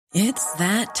It's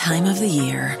that time of the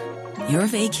year. Your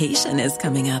vacation is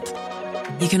coming up.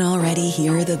 You can already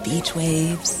hear the beach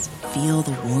waves, feel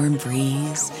the warm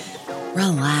breeze,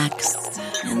 relax,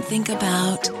 and think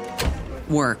about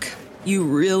work. You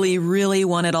really, really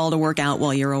want it all to work out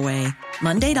while you're away.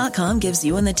 Monday.com gives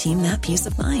you and the team that peace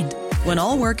of mind. When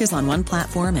all work is on one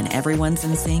platform and everyone's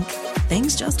in sync,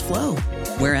 things just flow.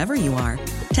 Wherever you are,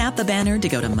 tap the banner to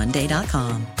go to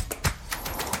Monday.com.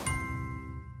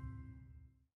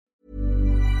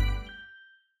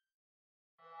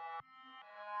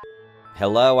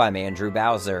 Hello, I'm Andrew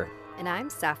Bowser. And I'm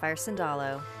Sapphire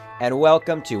Sandalo. And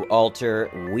welcome to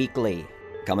Alter Weekly.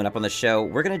 Coming up on the show,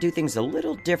 we're going to do things a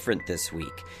little different this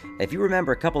week. If you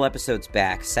remember a couple episodes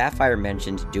back, Sapphire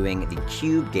mentioned doing the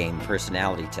Cube Game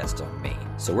personality test on me.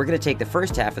 So we're going to take the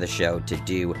first half of the show to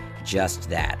do just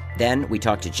that. Then we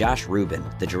talked to Josh Rubin,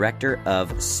 the director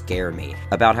of Scare Me,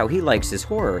 about how he likes his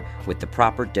horror with the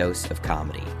proper dose of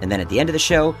comedy. And then at the end of the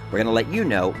show, we're going to let you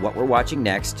know what we're watching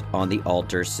next on the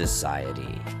Alter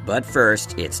Society. But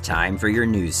first, it's time for your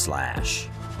Newsslash.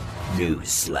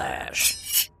 Newsslash.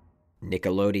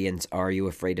 Nickelodeon's Are You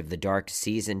Afraid of the Dark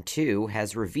Season 2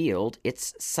 has revealed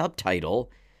its subtitle,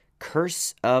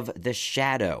 Curse of the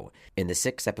Shadow. In the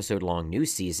 6-episode-long new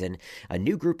season, a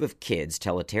new group of kids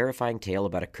tell a terrifying tale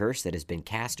about a curse that has been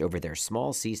cast over their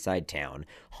small seaside town,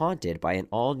 haunted by an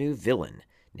all-new villain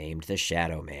named the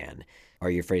Shadow Man. Are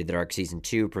You Afraid of the Dark Season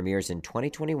 2 premieres in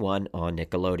 2021 on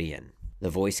Nickelodeon. The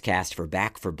voice cast for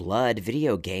Back for Blood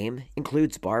video game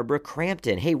includes Barbara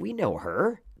Crampton. Hey, we know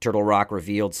her. Turtle Rock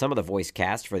revealed some of the voice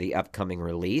cast for the upcoming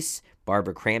release.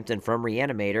 Barbara Crampton from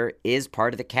Reanimator is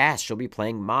part of the cast. She'll be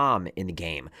playing Mom in the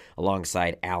game,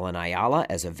 alongside Alan Ayala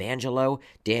as Evangelo,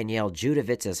 Danielle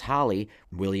Judovitz as Holly,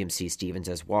 William C. Stevens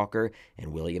as Walker,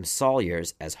 and William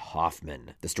Salyers as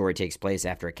Hoffman. The story takes place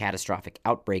after a catastrophic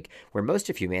outbreak where most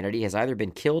of humanity has either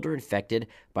been killed or infected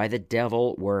by the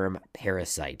devil worm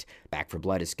parasite. Back for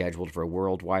Blood is scheduled for a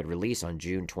worldwide release on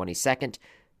June 22nd,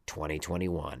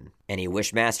 2021. Any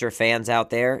Wishmaster fans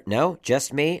out there? No?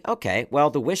 Just me? Okay,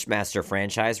 well, the Wishmaster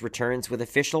franchise returns with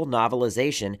official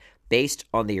novelization based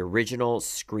on the original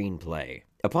screenplay.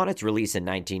 Upon its release in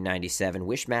 1997,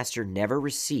 Wishmaster never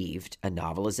received a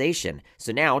novelization.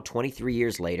 So now, 23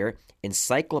 years later,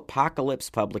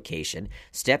 Encyclopocalypse Publication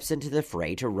steps into the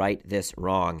fray to right this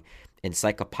wrong.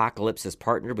 Encyclopocalypse has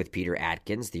partnered with Peter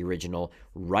Atkins, the original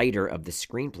writer of the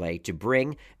screenplay, to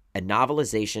bring a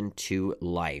novelization to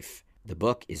life. The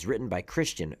book is written by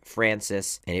Christian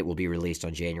Francis, and it will be released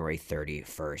on January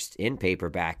 31st in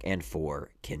paperback and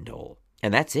for Kindle.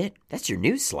 And that's it. That's your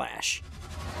Newsslash.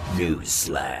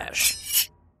 Newsslash.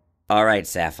 All right,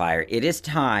 Sapphire, it is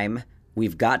time.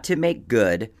 We've got to make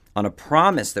good on a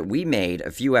promise that we made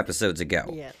a few episodes ago.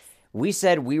 Yes. We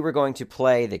said we were going to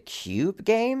play the Cube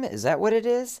game. Is that what it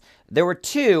is? There were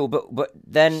two, but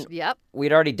then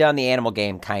we'd already done the animal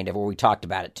game, kind of, where we talked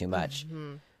about it too much.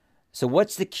 Mm-hmm. So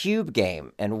what's the Cube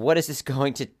game, and what is this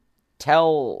going to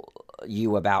tell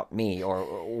you about me, or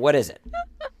what is it?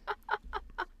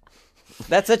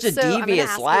 That's such a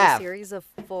devious laugh. You a series of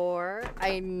 4.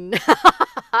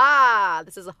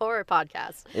 This is a horror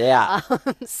podcast. Yeah.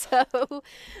 So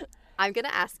I'm going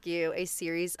to ask you a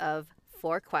series of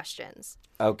 4 questions.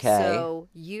 Okay. So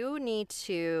you need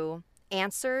to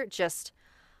answer just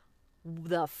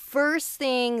the first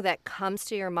thing that comes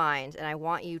to your mind, and I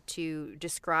want you to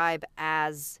describe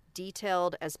as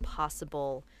detailed as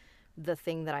possible the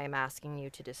thing that I am asking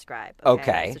you to describe.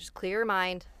 Okay. So just clear your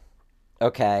mind.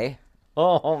 Okay.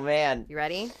 Oh man. You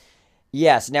ready?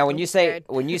 Yes. Now when you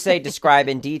say describe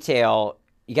in detail,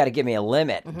 you got to give me a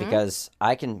limit because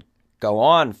I can go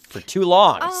on for too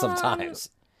long sometimes.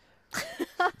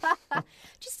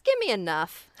 Just give me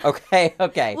enough. Okay.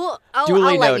 Well,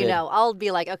 I'll let you know. I'll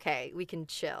be like, okay, we can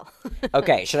chill.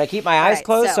 Okay. Should I keep my eyes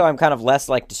closed so I'm kind of less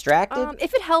like distracted?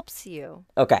 If it helps you.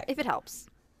 Okay. If it helps.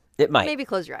 It might. Maybe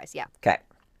close your eyes. Yeah. Okay.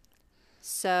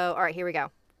 So, all right, here we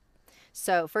go.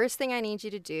 So, first thing I need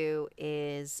you to do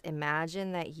is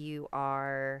imagine that you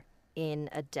are in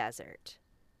a desert.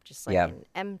 Just like an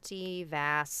empty,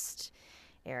 vast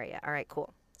area. All right,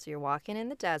 cool. So, you're walking in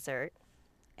the desert.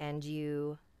 And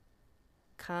you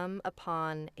come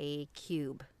upon a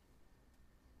cube.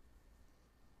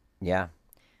 Yeah.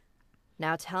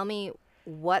 Now tell me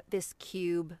what this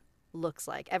cube looks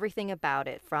like. Everything about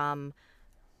it, from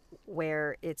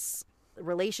where its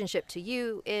relationship to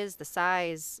you is, the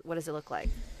size, what does it look like?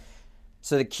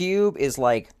 So the cube is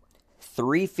like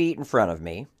 3 feet in front of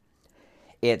me.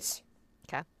 It's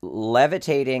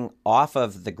levitating off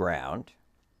of the ground.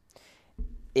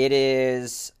 It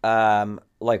is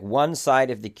like one side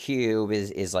of the cube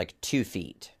is like 2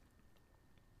 feet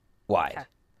wide. Okay.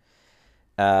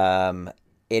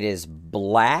 It is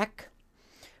black,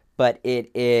 but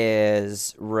it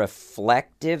is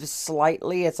reflective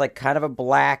slightly. It's like kind of a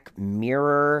black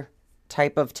mirror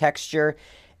type of texture,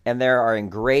 and there are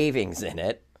engravings in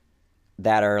it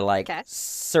that are like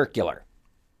circular.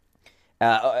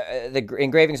 The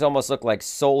engravings almost look like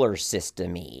solar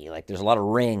system-y. Like there's a lot of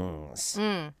rings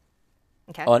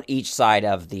on each side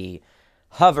of the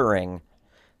hovering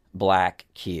black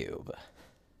cube.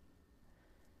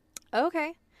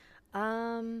 Okay.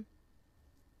 Let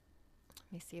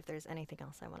me see if there's anything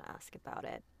else I want to ask about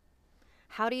it.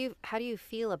 How do you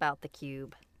feel about the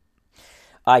cube?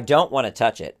 I don't want to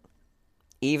touch it,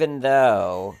 even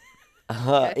though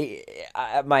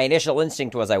my initial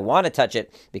instinct was I want to touch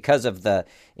it because of the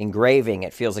engraving.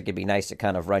 It feels like it'd be nice to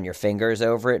kind of run your fingers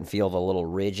over it and feel the little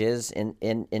ridges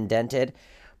indented.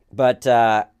 But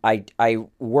I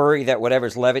worry that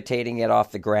whatever's levitating it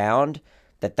off the ground,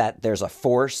 that there's a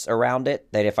force around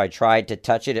it, that if I tried to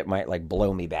touch it, it might like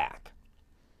blow me back.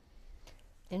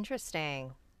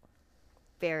 Interesting.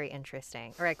 Very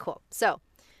interesting. All right, cool. So,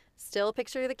 still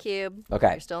picture the cube.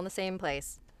 Okay. You're still in the same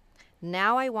place.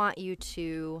 Now I want you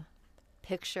to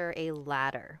picture a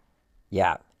ladder.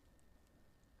 Yeah.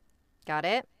 Got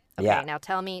it? Okay, yeah. Now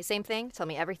tell me, same thing, tell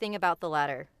me everything about the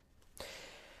ladder.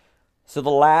 So the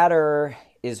ladder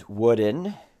is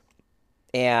wooden,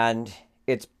 and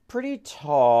it's pretty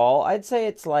tall. I'd say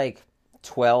it's like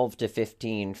 12 to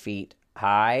 15 feet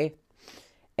high,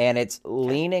 and it's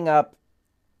leaning up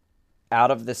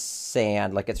out of the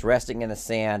sand, like it's resting in the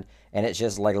sand, and it's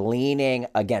just like leaning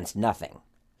against nothing.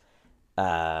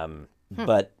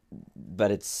 But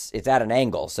it's at an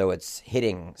angle, so it's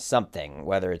hitting something,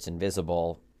 whether it's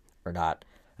invisible or not,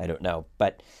 I don't know.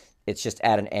 But it's just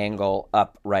at an angle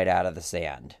up right out of the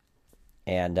sand.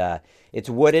 And it's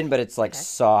wooden, but it's like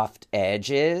soft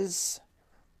edges,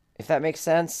 if that makes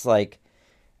sense. Like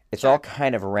it's all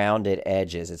kind of rounded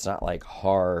edges. It's not like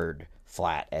hard,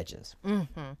 flat edges.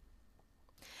 Mm-hmm.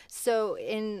 So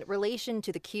in relation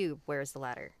to the cube, where's the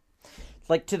ladder?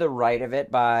 Like to the right of it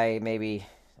by maybe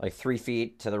like 3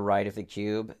 feet to the right of the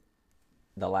cube.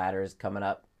 The ladder is coming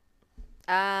up.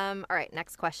 All right,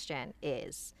 next question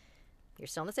is, you're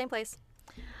still in the same place.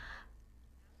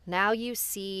 Now you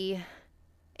see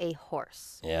a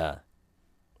horse. Yeah.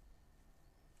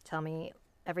 Tell me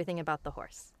everything about the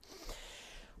horse.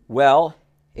 Well,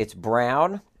 it's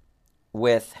brown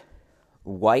with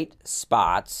white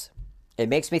spots. It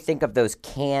makes me think of those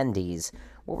candies.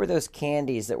 What were those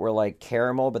candies that were like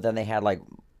caramel, but then they had like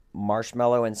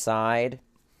marshmallow inside?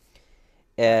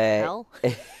 Hell?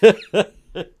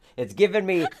 It's given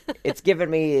me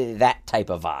that type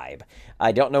of vibe.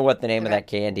 I don't know what the name of that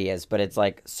candy is, but it's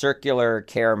like circular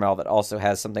caramel that also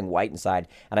has something white inside,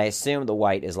 and I assume the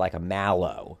white is like a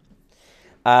mallow.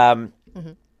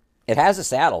 It has a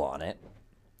saddle on it,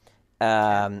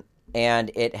 and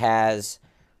it has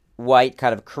white,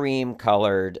 kind of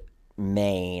cream-colored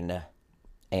mane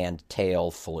and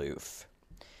tail floof.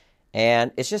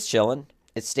 And it's just chilling.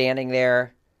 It's standing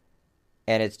there,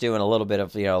 and it's doing a little bit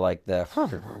of, like the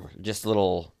just a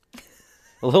little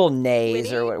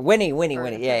neighs or whinny.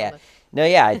 Yeah. No,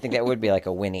 yeah, I think that would be like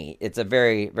a whinny. It's a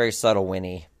very, very subtle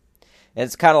whinny. And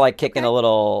it's kind of like kicking a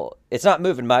little. It's not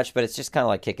moving much, but it's just kind of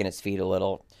like kicking its feet a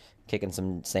little, kicking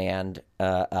some sand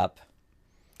up.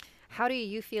 How do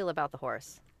you feel about the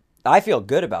horse? I feel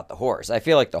good about the horse. I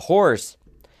feel like the horse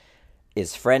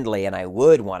is friendly, and I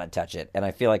would want to touch it, and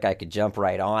I feel like I could jump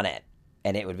right on it,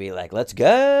 and it would be like, let's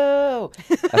go.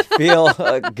 I feel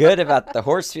good about the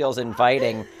horse. Feels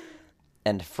inviting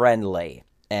and friendly,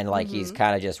 and like he's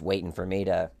kind of just waiting for me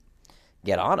to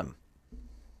get on him.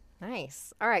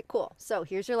 Nice. All right, cool. So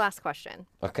here's your last question.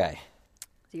 Okay.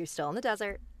 So you're still in the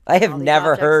desert. I have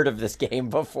never heard of this game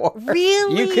before.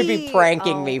 Really? You could be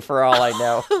pranking me for all I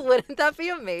know. Wouldn't that be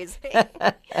amazing?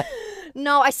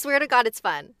 No, I swear to God, it's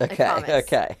fun. Okay, I promise.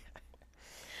 okay.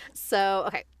 So,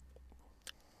 okay.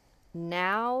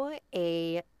 Now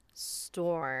a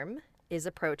storm is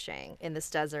approaching in this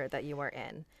desert that you are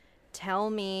in. Tell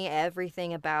me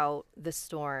everything about the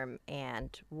storm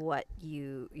and what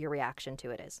your reaction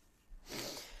to it is.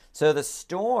 So the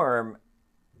storm,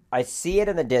 I see it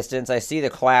in the distance. I see the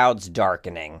clouds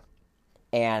darkening,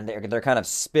 and they're kind of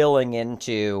spilling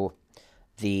into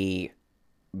the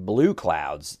blue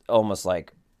clouds, almost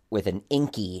like with an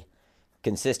inky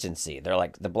consistency. They're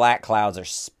like the black clouds are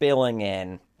spilling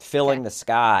in, filling the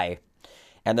sky,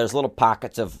 and there's little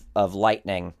pockets of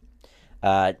lightning.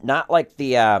 Not like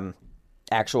the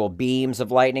actual beams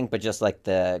of lightning, but just like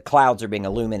the clouds are being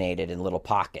illuminated in little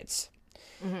pockets.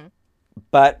 Mm-hmm.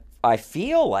 But I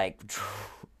feel like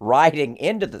riding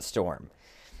into the storm.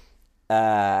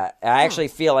 I actually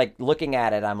feel like looking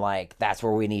at it, I'm like, that's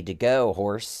where we need to go,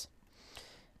 horse.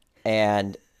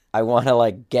 And I want to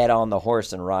like get on the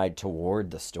horse and ride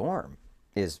toward the storm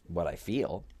is what I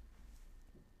feel.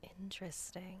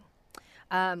 Interesting.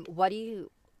 Why do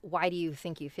you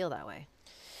think you feel that way?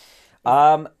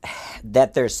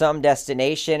 That there's some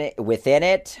destination within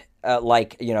it.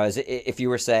 Like, as if you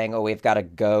were saying, oh, we've got to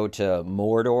go to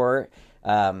Mordor,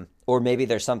 or maybe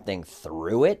there's something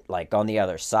through it, like on the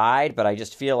other side. But I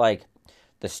just feel like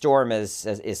the storm is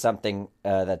something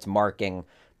that's marking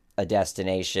a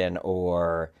destination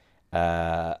or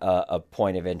a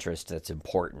point of interest that's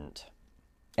important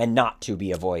and not to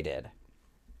be avoided.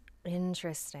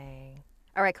 Interesting.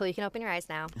 All right, cool. You can open your eyes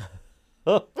now.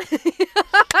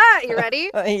 You ready?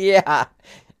 Yeah.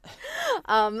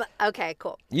 Okay,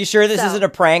 cool. You sure this isn't a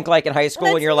prank like in high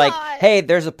school when you're like, hey,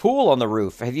 there's a pool on the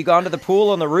roof. Have you gone to the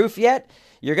pool on the roof yet?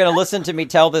 You're going to listen to me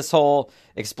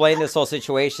explain this whole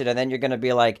situation, and then you're going to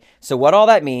be like, so what all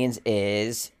that means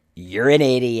is you're an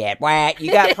idiot. What?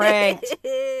 You got pranked.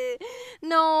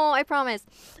 No, I promise.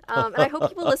 And I hope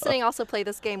people listening also play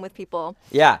this game with people.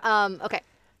 Yeah. Okay.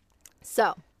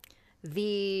 So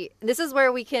this is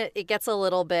where it gets a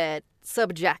little bit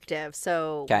subjective.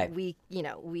 So we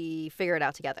figure it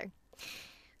out together.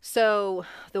 So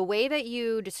the way that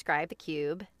you describe the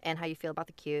cube and how you feel about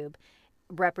the cube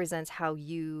represents how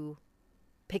you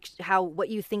what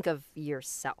you think of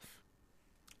yourself.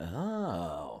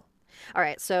 Oh. All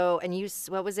right. So, and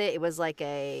what was it? It was like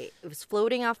it was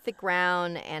floating off the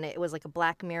ground, and it was like a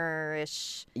Black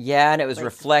Mirror-ish. Yeah, and it was like,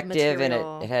 reflective,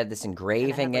 material, and it had this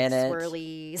engraving in it.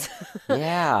 Swirlies.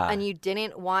 Yeah. And you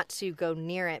didn't want to go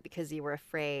near it because you were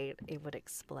afraid it would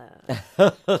explode.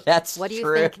 That's What do you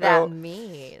true. think that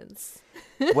means?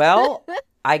 Well,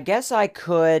 I guess I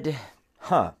could,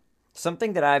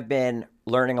 something that I've been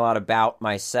learning a lot about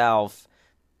myself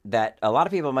that a lot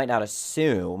of people might not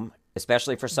assume,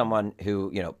 especially for someone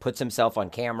who, puts himself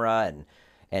on camera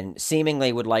and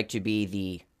seemingly would like to be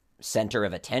the center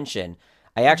of attention.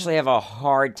 I actually have a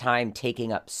hard time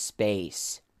taking up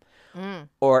space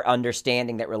or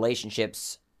understanding that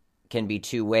relationships can be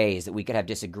two ways, that we could have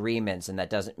disagreements, and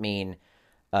that doesn't mean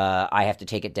I have to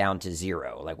take it down to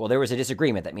zero. Like, well, there was a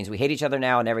disagreement. That means we hate each other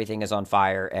now and everything is on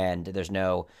fire and there's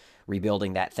no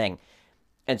rebuilding that thing.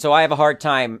 And so I have a hard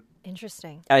time.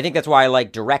 Interesting. And I think that's why I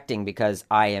like directing, because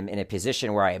I am in a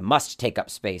position where I must take up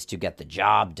space to get the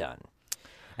job done.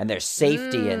 And there's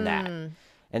safety in that.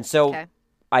 And so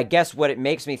I guess what it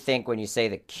makes me think when you say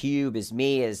the cube is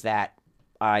me is that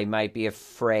I might be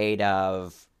afraid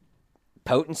of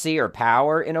potency or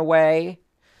power in a way.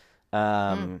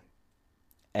 And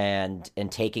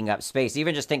taking up space.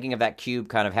 Even just thinking of that cube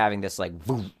kind of having this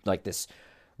like this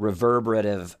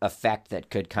reverberative effect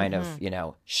that could kind of,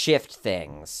 shift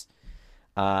things.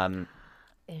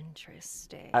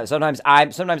 Interesting. Sometimes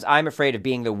I'm afraid of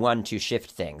being the one to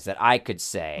shift things, that I could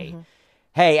say,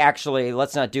 hey, actually,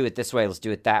 let's not do it this way. Let's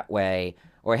do it that way.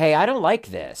 Or, hey, I don't like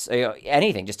this. Or,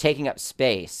 anything, just taking up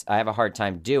space, I have a hard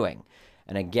time doing.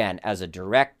 And again, as a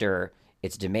director,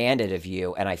 it's demanded of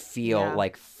you. And I feel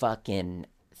like fucking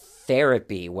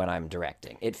therapy when I'm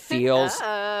directing. It feels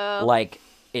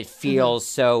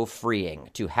so freeing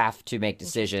to have to make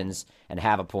decisions and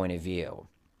have a point of view.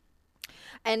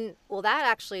 And well, that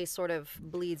actually sort of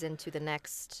bleeds into the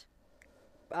next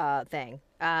thing.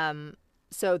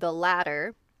 So the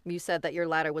ladder, you said that your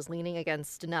ladder was leaning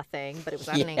against nothing, but it was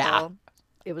at an angle.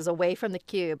 It was away from the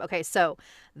cube. Okay, so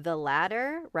the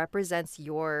ladder represents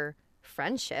your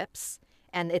friendships,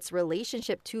 and its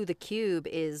relationship to the cube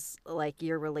is like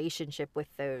your relationship with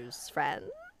those friends.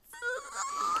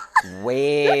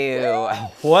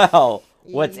 Wow. Well,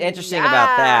 what's interesting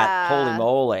about that, holy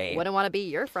moly. Wouldn't want to be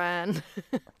your friend.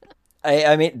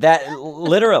 I mean, that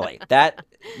literally,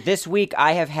 this week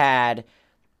I had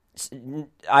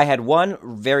one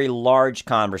very large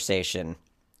conversation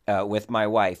with my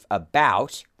wife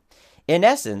about, in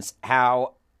essence,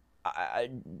 how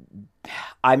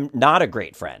I'm not a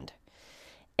great friend.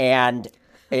 And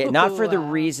not for the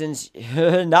reasons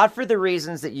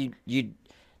that you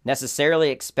necessarily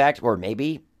expect, or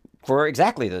maybe for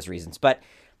exactly those reasons. But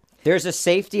there's a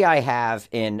safety I have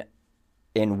in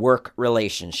work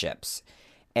relationships,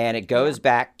 and it goes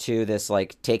back to this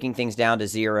like taking things down to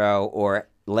zero or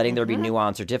letting there be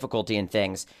nuance or difficulty in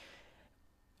things.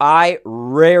 I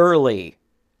rarely,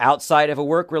 outside of a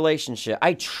work relationship,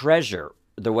 I treasure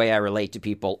the way I relate to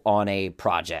people on a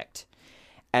project.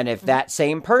 And if that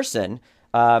same person,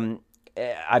 I'm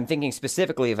thinking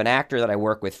specifically of an actor that I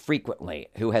work with frequently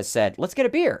who has said, let's get a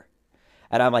beer.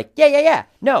 And I'm like, yeah.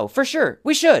 No, for sure.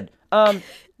 We should.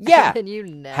 Yeah. And you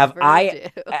never do.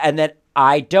 And then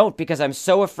I don't, because I'm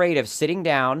so afraid of sitting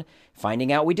down,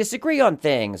 finding out we disagree on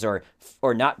things, or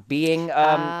not being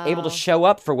able to show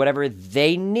up for whatever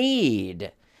they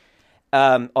need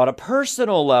on a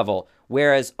personal level.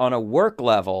 Whereas on a work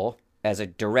level, as a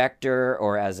director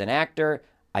or as an actor,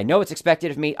 I know it's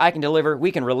expected of me. I can deliver.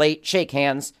 We can relate, shake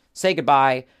hands, say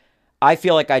goodbye. I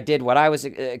feel like I did what I was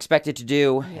expected to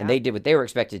do, and they did what they were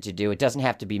expected to do. It doesn't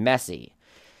have to be messy.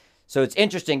 So it's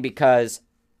interesting because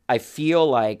I feel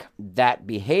like that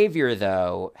behavior,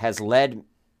 though, has led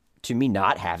to me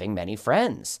not having many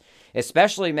friends,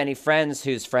 especially many friends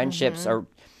whose friendships are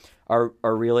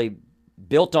really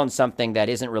built on something that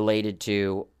isn't related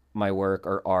to my work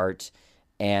or art.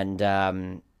 And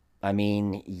I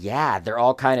mean, yeah, they're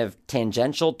all kind of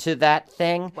tangential to that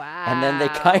thing. Wow. And then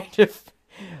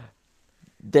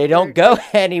they don't go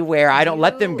anywhere. I don't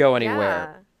let them go anywhere.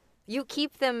 Yeah. You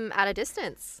keep them at a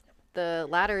distance. The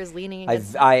ladder is leaning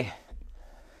against I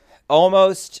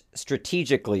almost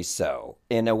strategically so,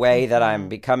 in a way that I'm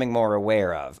becoming more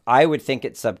aware of. I would think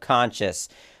it's subconscious,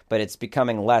 but it's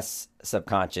becoming less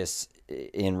subconscious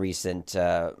in recent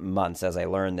months as I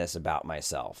learn this about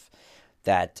myself.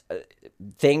 That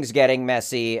things getting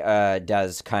messy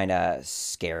does kind of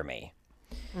scare me.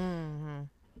 Mm-hmm.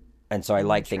 And so I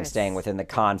like things staying within the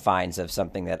confines of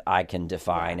something that I can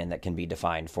define and that can be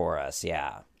defined for us.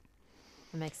 Yeah.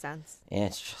 That makes sense.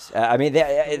 It's just, I mean,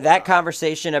 that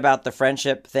conversation about the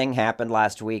friendship thing happened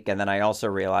last week. And then I also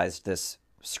realized this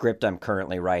script I'm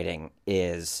currently writing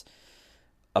is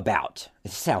about,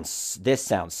 this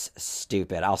sounds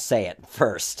stupid. I'll say it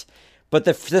first. But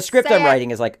the script I'm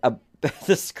writing is like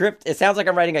the script, it sounds like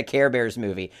I'm writing a Care Bears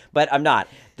movie, but I'm not.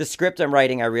 The script I'm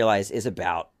writing, I realize, is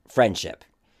about friendship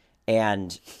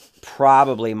and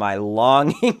probably my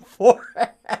longing for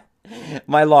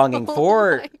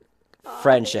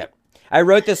friendship. I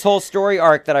wrote this whole story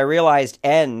arc that I realized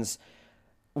ends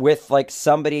with like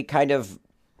somebody kind of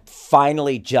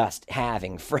finally just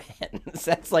having friends.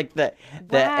 That's like the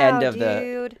end of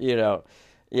dude.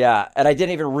 Yeah, and I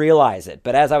didn't even realize it.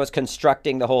 But as I was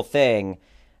constructing the whole thing,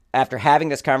 after having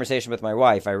this conversation with my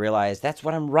wife, I realized that's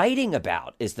what I'm writing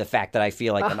about, is the fact that I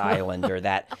feel like an island, or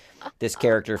that this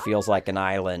character feels like an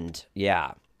island.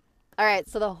 Yeah. All right,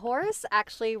 so the horse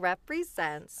actually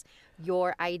represents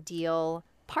your ideal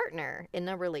partner in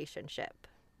a relationship,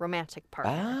 romantic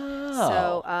partner.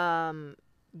 Oh. So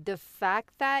the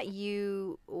fact that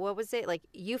you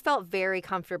felt very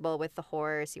comfortable with the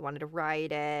horse, you wanted to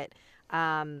ride it,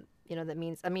 that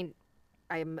means, it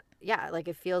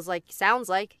sounds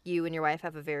like you and your wife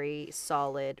have a very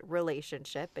solid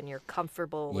relationship and you're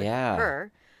comfortable with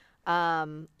her.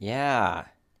 Yeah.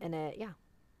 And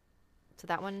so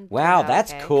that one. Wow,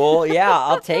 that's okay. Cool. Yeah,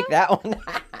 I'll take that one.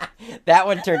 That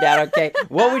one turned out okay.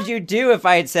 What would you do if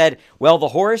I had said, well, the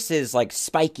horse is like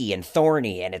spiky and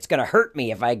thorny and it's going to hurt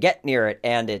me if I get near it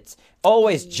and it's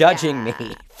always judging me?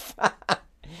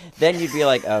 Then you'd be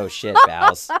like, oh, shit,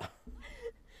 pals.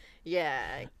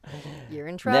 Yeah, you're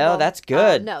in trouble. No, that's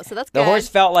good. So that's good. The horse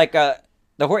felt like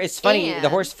it's funny. The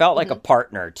horse felt like a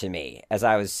partner to me as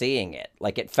I was seeing it.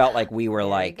 Like it felt like we were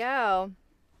there you go.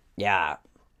 Yeah.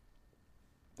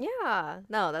 Yeah.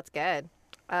 No, that's good.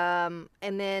 And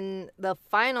then the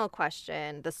final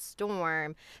question, the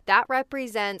storm, that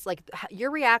represents like your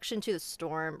reaction to the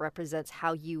storm represents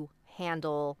how you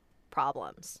handle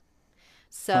problems.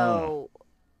 So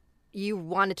you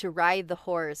wanted to ride the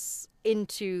horse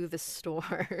into the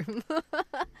storm.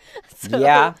 So,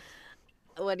 yeah.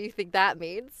 What do you think that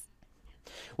means?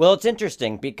 Well, it's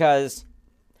interesting because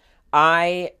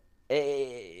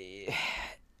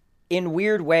in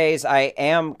weird ways, I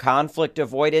am conflict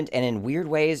avoidant, and in weird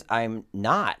ways, I'm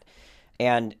not.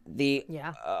 And the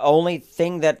only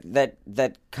thing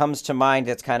that comes to mind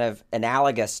that's kind of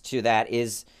analogous to that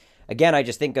is, again, I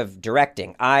just think of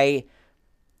directing.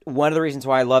 One of the reasons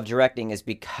why I love directing is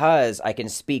because I can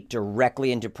speak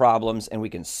directly into problems and we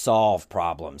can solve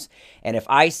problems. And if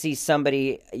I see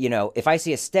somebody, if I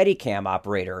see a Steadicam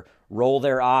operator roll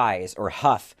their eyes or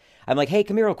huff, I'm like, hey,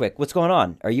 come here real quick. What's going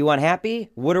on? Are you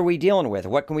unhappy? What are we dealing with?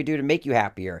 What can we do to make you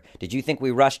happier? Did you think we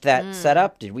rushed that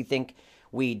setup? Did we think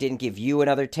we didn't give you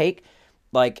another take?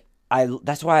 Like,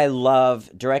 that's why I love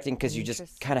directing, because you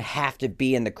just kind of have to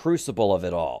be in the crucible of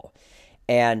it all.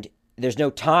 And there's no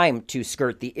time to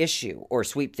skirt the issue or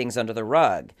sweep things under the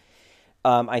rug.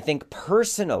 I think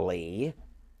personally,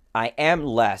 I am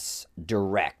less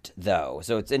direct, though.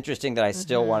 So it's interesting that I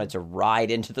still wanted to ride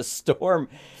into the storm.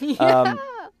 Yeah.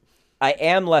 I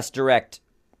am less direct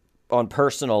on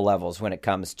personal levels when it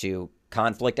comes to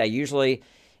conflict. I usually,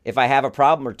 if I have a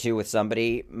problem or two with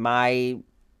somebody, my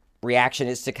reaction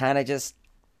is to kind of just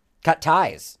cut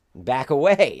ties, back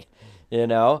away. you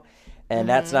know, and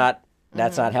that's not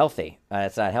healthy.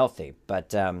 It's not healthy.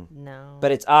 But No.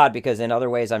 but it's odd because in other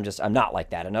ways I'm not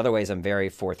like that. In other ways I'm very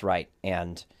forthright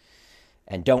and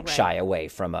don't shy away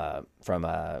from a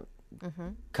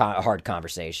hard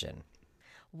conversation.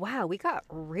 Wow, we got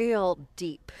real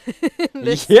deep.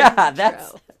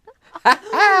 That's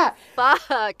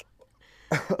Fuck.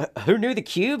 who knew the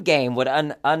cube game would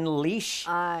unleash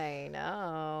I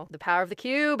know. The power of the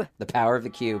cube. the power of the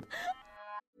cube.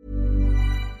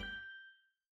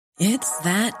 It's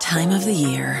that time of the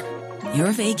year.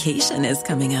 Your vacation is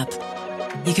coming up.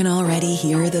 You can already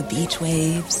hear the beach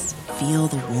waves, feel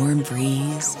the warm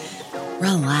breeze,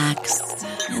 relax,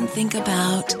 and think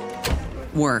about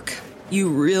work. You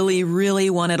really, really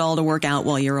want it all to work out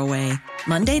while you're away.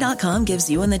 Monday.com gives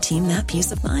you and the team that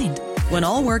peace of mind. When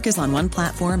all work is on one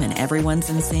platform and everyone's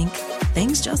in sync,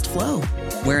 things just flow.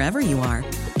 Wherever you are,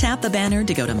 tap the banner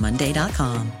to go to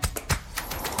Monday.com.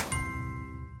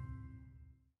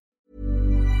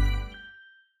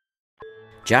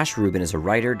 Josh Rubin is a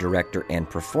writer, director, and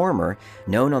performer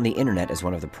known on the internet as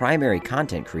one of the primary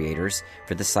content creators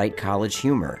for the site College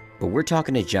Humor. But we're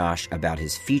talking to Josh about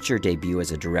his feature debut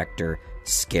as a director,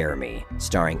 Scare Me,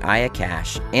 starring Aya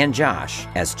Cash and Josh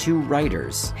as two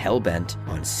writers hell-bent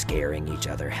on scaring each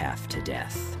other half to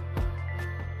death.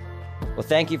 Well,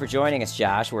 thank you for joining us,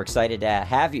 Josh. We're excited to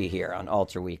have you here on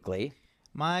Alter Weekly.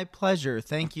 My pleasure.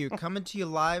 Thank you. Coming to you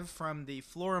live from the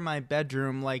floor of my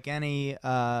bedroom like any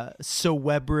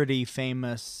celebrity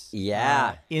famous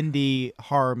indie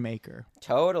horror maker.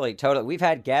 Totally. We've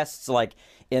had guests like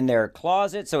in their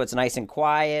closet, so it's nice and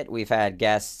quiet. We've had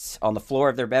guests on the floor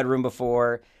of their bedroom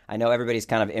before. I know everybody's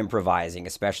kind of improvising,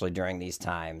 especially during these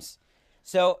times.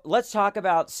 So let's talk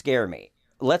about Scare Me.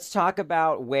 Let's talk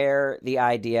about where the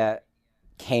idea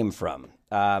came from.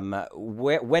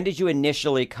 When did you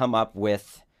initially come up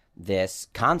with this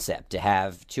concept to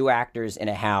have two actors in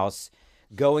a house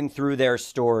going through their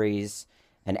stories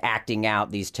and acting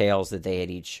out these tales that they had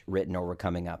each written or were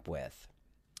coming up with?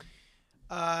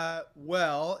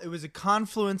 Well, it was a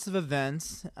confluence of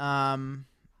events. I'm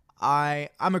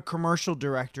a commercial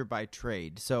director by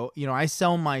trade. So, I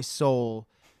sell my soul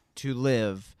to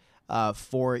live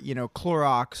for,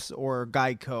 Clorox or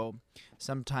Geico,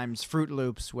 sometimes Fruit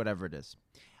Loops, whatever it is.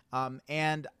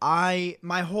 And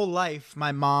my whole life,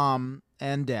 my mom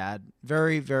and dad,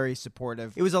 very, very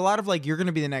supportive. It was a lot of like, you're going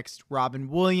to be the next Robin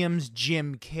Williams,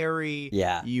 Jim Carrey,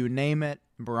 you name it,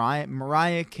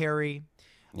 Mariah Carey,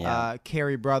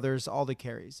 Carey brothers, all the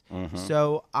Careys. Mm-hmm.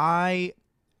 So life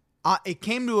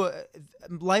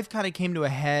kind of came to a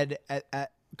head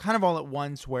at kind of all at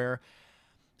once where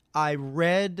I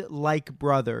read Like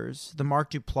Brothers, the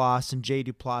Mark Duplass and Jay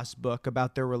Duplass book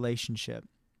about their relationship.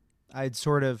 I'd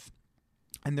sort of,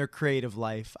 and their creative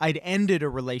life, I'd ended a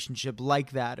relationship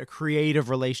like that, a creative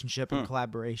relationship and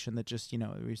collaboration that just,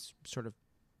 we sort of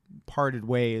parted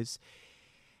ways.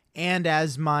 And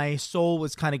as my soul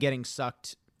was kind of getting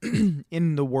sucked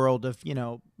in the world of,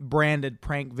 branded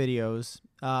prank videos,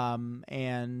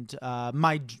 and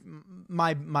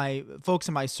my folks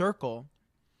in my circle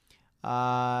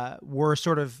were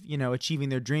sort of, achieving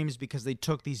their dreams because they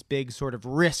took these big sort of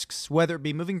risks, whether it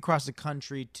be moving across the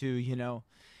country to,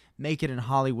 make it in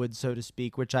Hollywood, so to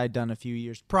speak, which I'd done a few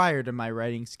years prior to my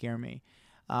writing Scare Me,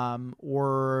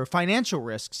 or financial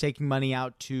risks, taking money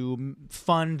out to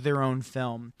fund their own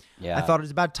film. Yeah. I thought it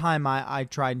was about time I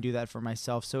tried and do that for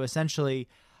myself. So essentially,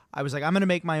 I was like, I'm going to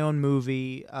make my own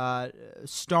movie,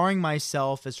 starring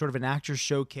myself as sort of an actor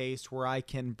showcase where I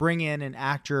can bring in an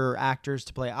actor or actors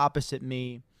to play opposite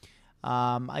me.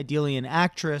 Ideally an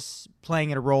actress playing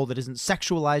in a role that isn't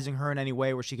sexualizing her in any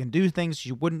way, where she can do things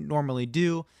she wouldn't normally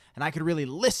do. And I could really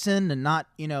listen and not,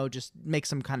 just make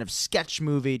some kind of sketch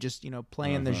movie, just,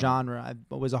 play in the genre.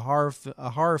 I was a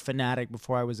horror fanatic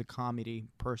before I was a comedy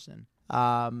person.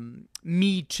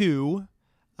 Me Too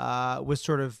was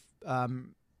sort of...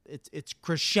 It's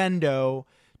crescendo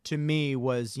to me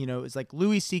was, it was like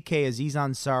Louis C.K., Aziz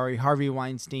Ansari, Harvey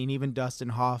Weinstein, even Dustin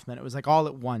Hoffman. It was like all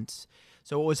at once.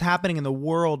 So what was happening in the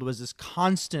world was this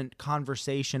constant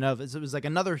conversation of, it was like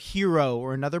another hero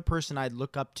or another person I'd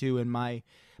look up to in my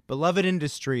beloved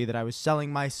industry that I was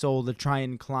selling my soul to try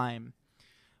and climb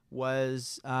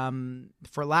was,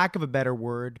 for lack of a better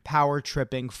word, power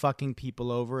tripping, fucking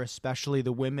people over, especially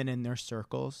the women in their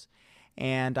circles.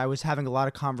 And I was having a lot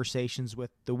of conversations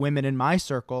with the women in my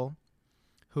circle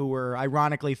who were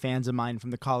ironically fans of mine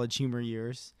from the College Humor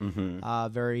years.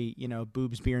 Mm-hmm. Very,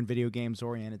 boobs, beer, and video games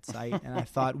oriented site. And I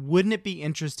thought, wouldn't it be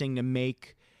interesting to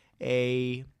make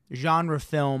a genre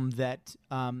film that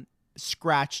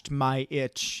scratched my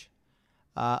itch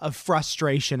of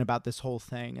frustration about this whole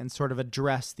thing and sort of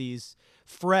address these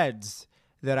Freds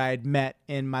that I had met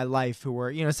in my life who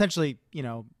were, essentially,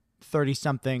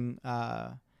 30-something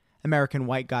American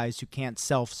white guys who can't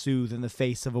self-soothe in the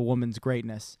face of a woman's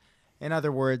greatness. In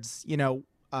other words,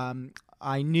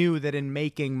 I knew that in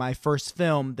making my first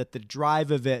film that the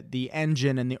drive of it, the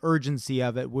engine and the urgency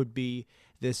of it would be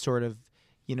this sort of,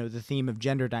 the theme of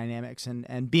gender dynamics.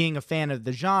 And being a fan of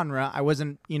the genre, I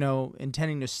wasn't,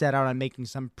 intending to set out on making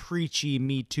some preachy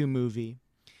Me Too movie.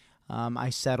 I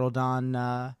settled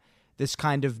on this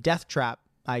kind of death trap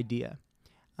idea.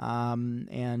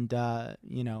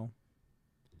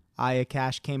 Aya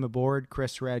Cash came aboard.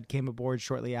 Chris Redd came aboard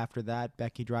shortly after that.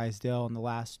 Becky Drysdale in the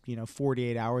last,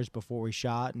 48 hours before we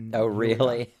shot. And oh,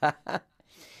 really?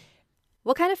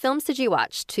 What kind of films did you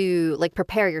watch to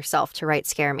prepare yourself to write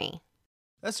Scare Me?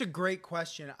 That's a great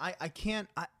question.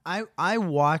 I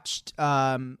watched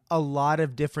a lot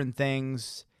of different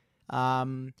things.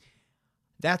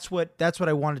 That's what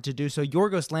I wanted to do. So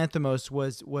Yorgos Lanthimos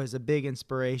was a big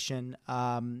inspiration.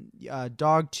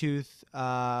 Dogtooth,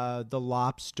 The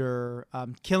Lobster,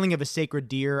 Killing of a Sacred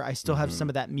Deer. I still have some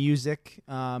of that music,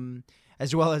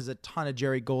 as well as a ton of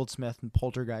Jerry Goldsmith and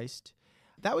Poltergeist.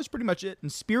 That was pretty much it.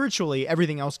 And spiritually,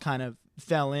 everything else kind of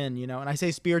fell in, And I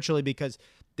say spiritually because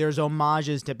there's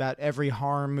homages to about every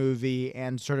horror movie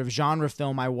and sort of genre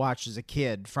film I watched as a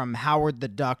kid, from Howard the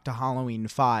Duck to Halloween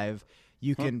 5.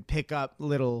 You can pick up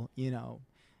little,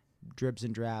 dribs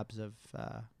and drabs of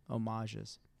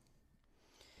homages.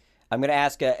 I'm going to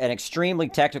ask an extremely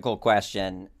technical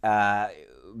question.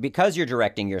 Because you're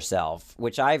directing yourself,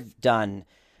 which I've done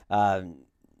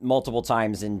multiple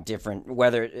times in different,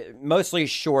 mostly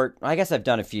short, I guess I've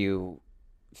done a few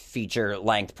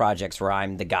feature-length projects where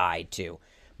I'm the guy, too.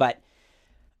 But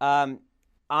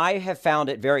I have found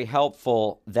it very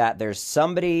helpful that there's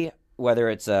somebody, whether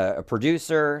it's a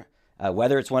producer,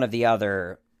 whether it's one of the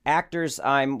other actors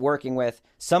I'm working with,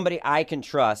 somebody I can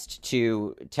trust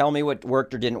to tell me what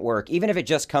worked or didn't work, even if it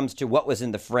just comes to what was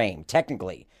in the frame,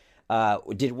 technically.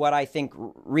 Did what I think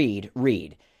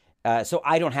read. So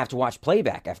I don't have to watch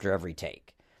playback after every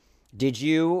take. Did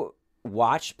you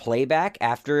watch playback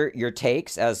after your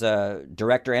takes as a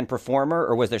director and performer,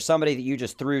 or was there somebody that you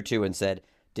just threw to and said,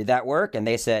 did that work? And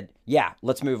they said, yeah,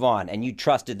 let's move on. And you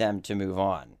trusted them to move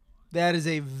on. That is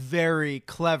a very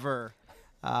clever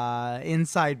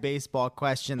inside baseball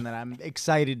question that I'm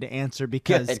excited to answer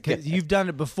because you've done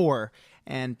it before,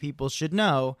 and people should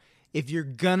know if you're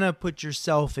gonna put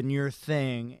yourself in your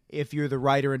thing, if you're the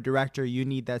writer and director, you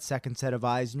need that second set of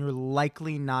eyes, and you're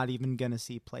likely not even gonna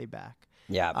see playback.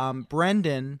 Yeah.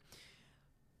 Brendan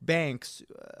Banks,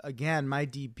 again, my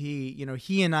DP,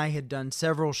 he and I had done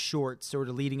several shorts sort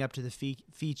of leading up to the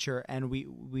feature, and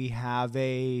we have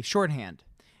a shorthand.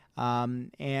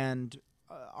 And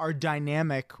our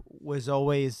dynamic was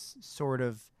always sort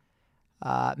of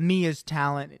me as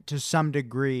talent to some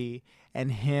degree,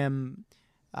 and him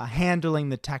handling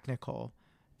the technical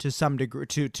to some degree,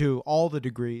 to all the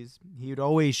degrees. He would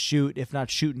always shoot, if not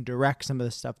shoot and direct, some of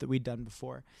the stuff that we'd done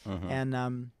before.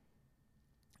 And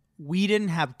we didn't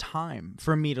have time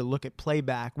for me to look at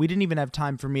playback. We didn't even have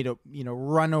time for me to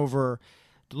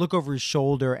look over his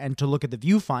shoulder and to look at the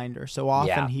viewfinder. So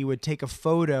often he would take a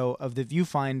photo of the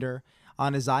viewfinder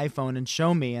on his iPhone and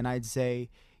show me, and I'd say,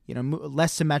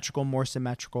 less symmetrical, more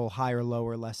symmetrical, higher,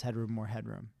 lower, less headroom, more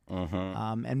headroom.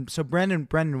 And so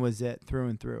Brendan was it through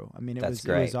and through. I mean, it was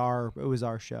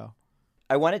our show.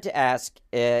 I wanted to ask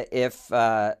if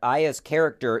Aya's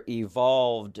character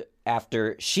evolved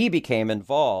after she became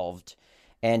involved,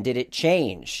 and did it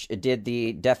change? Did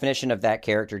the definition of that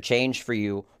character change for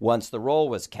you once the role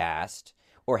was cast,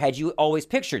 or had you always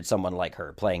pictured someone like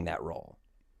her playing that role?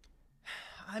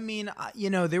 I mean,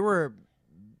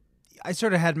 I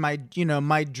sort of had my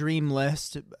dream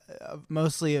list,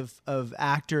 mostly of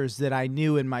actors that I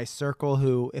knew in my circle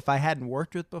who, if I hadn't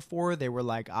worked with before, they were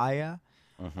like Aya.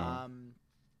 I've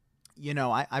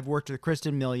worked with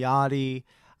Kristen Milioti.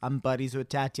 I'm buddies with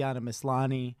Tatiana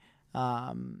Maslany.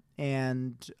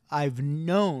 And I've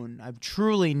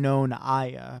truly known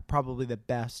Aya probably the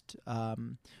best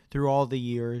through all the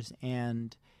years.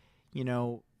 And,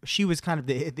 she was kind of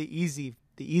the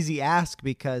easy ask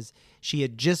because she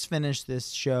had just finished this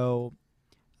show,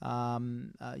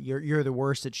 You're the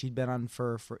Worst, that she'd been on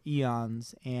for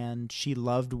eons, and she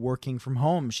loved working from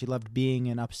home. She loved being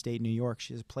in upstate New York.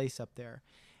 She has a place up there,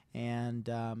 and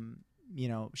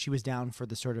she was down for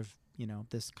the sort of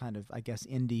this kind of, I guess,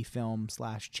 indie film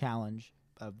 / challenge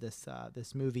of this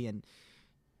movie. And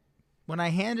when I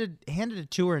handed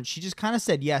it to her, and she just kind of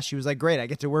said yes. She was like, "Great, I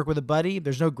get to work with a buddy.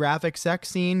 There's no graphic sex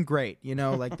scene. Great,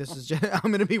 like this is just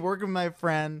I'm gonna be working with my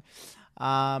friend,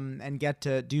 and get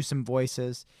to do some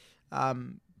voices."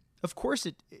 Of course,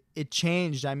 it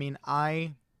changed. I mean,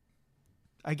 I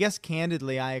guess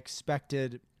candidly, I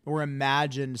expected or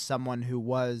imagined someone who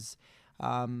was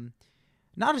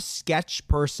not a sketch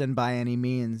person by any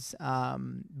means,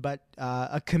 but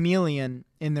a chameleon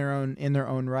in their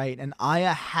own right. And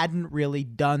Aya hadn't really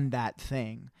done that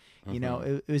thing.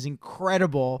 It was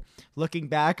incredible looking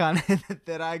back on it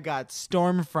that I got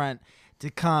Stormfront to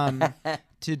come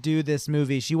to do this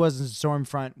movie. She wasn't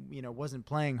Stormfront, wasn't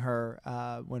playing her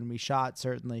when we shot.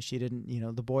 Certainly, she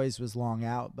didn't. The Boys was long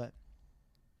out, but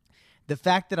the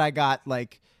fact that I got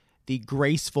like the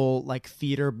graceful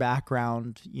theater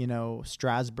background,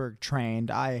 Strasberg trained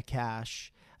Aya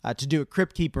Cash to do a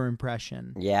Crypt Keeper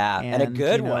impression. Yeah, and a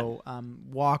good one.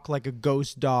 Walk like a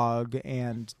ghost dog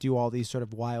and do all these sort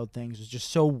of wild things was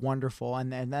just so wonderful.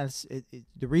 And that's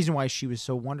the reason why she was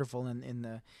so wonderful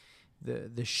in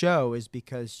the show is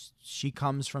because she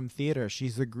comes from theater. She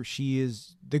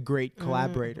is the great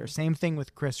collaborator. Same thing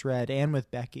with Chris Redd and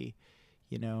with Becky.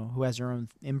 Who has her own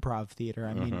improv theater.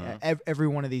 I mean, every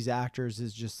one of these actors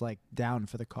is just like down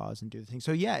for the cause and do the thing.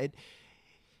 So yeah, it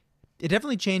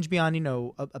definitely changed beyond,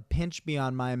 a pinch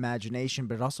beyond my imagination,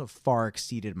 but it also far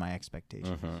exceeded my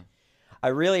expectations. I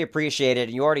really appreciated,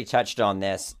 you already touched on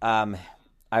this.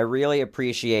 I really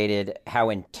appreciated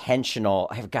how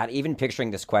intentional, even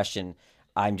picturing this question,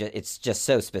 it's just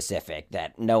so specific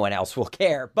that no one else will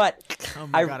care. But oh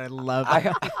my God, I love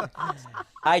it.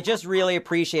 I just really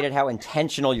appreciated how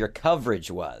intentional your coverage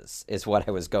was, is what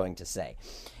I was going to say.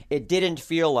 It didn't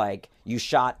feel like you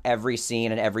shot every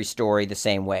scene and every story the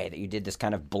same way, that you did this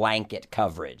kind of blanket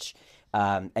coverage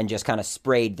and just kind of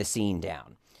sprayed the scene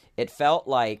down. It felt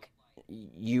like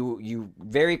you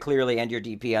very clearly, and your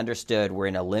DP understood, we're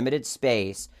in a limited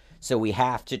space, so we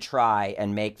have to try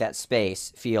and make that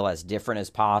space feel as different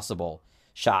as possible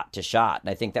shot to shot.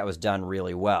 And I think that was done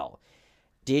really well.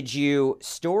 Did you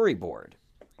storyboard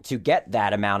to get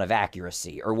that amount of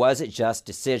accuracy, or was it just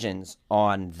decisions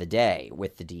on the day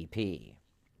with the DP?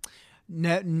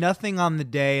 Nothing on the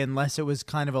day, unless it was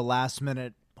kind of a last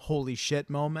minute holy shit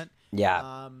moment.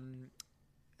 Yeah.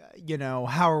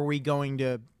 How are we going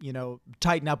to,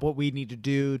 tighten up what we need to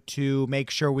do to make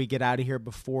sure we get out of here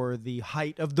before the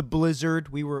height of the blizzard?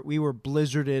 We were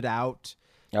blizzarded out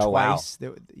twice.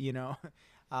 Wow.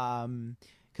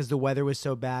 Because the weather was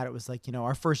so bad. It was like,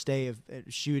 our first day of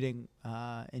shooting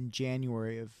in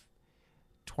January of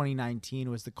 2019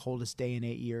 was the coldest day in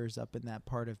 8 years up in that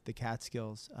part of the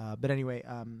Catskills. But anyway,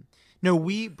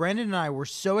 Brandon and I were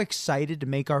so excited to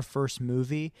make our first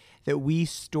movie that we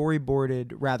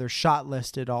shot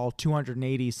listed all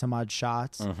 280 some odd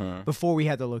shots before we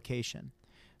had the location.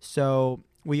 So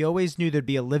we always knew there'd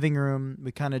be a living room.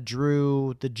 We kind of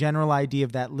drew the general idea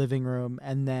of that living room,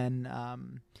 and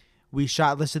then we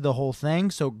shot listed the whole thing.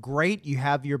 So great, you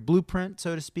have your blueprint,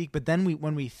 so to speak. But then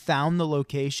when we found the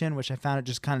location, which I found it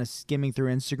just kind of skimming through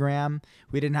Instagram,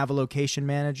 we didn't have a location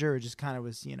manager. It just kind of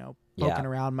was, poking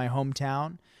around my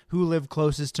hometown. Who lived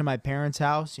closest to my parents'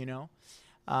 house,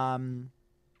 Then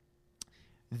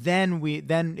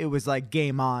it was like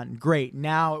game on. Great.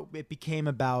 Now it became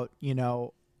about,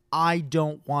 I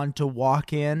don't want to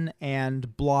walk in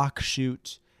and block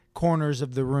shoot corners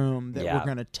of the room that we're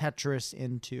going to Tetris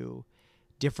into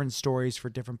different stories for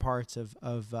different parts of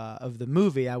the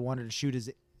movie. I wanted to shoot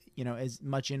as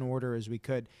much in order as we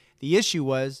could. The issue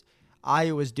was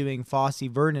I was doing Fosse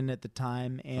Verdon at the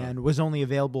time and was only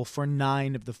available for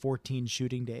 9 of the 14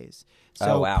 shooting days.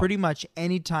 So pretty much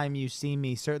anytime you see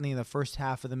me, certainly in the first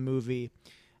half of the movie,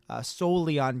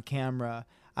 solely on camera,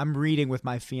 I'm reading with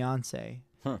my fiance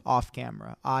off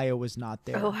camera. Aya was not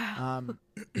there. Oh, wow.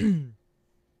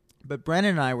 But Brennan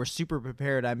and I were super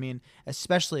prepared. I mean,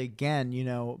 especially again,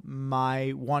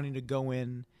 my wanting to go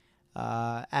in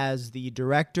as the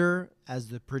director, as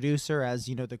the producer, as,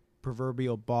 the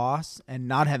proverbial boss, and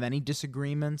not have any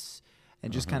disagreements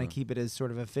and just kind of keep it as sort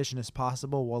of efficient as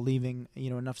possible while leaving,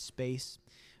 enough space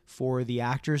for the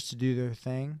actors to do their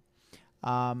thing.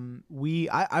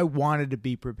 I wanted to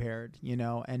be prepared,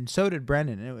 and so did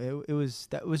Brendan.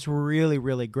 That was really,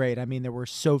 really great. I mean, there were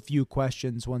so few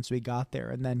questions once we got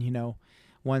there. And then,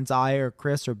 once I or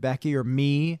Chris or Becky or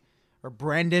me or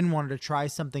Brendan wanted to try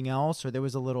something else, or there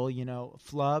was a little,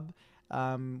 flub,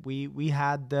 we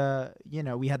had the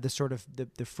sort of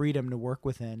the freedom to work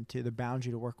within, to the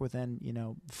boundary to work within,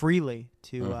 freely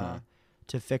to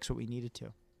fix what we needed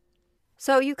to.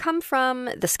 So you come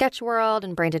from the sketch world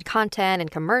and branded content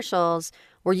and commercials.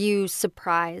 Were you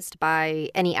surprised by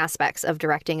any aspects of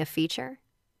directing a feature?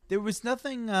 There was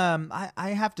nothing, I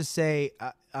have to say,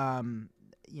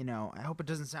 you know, I hope it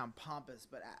doesn't sound pompous,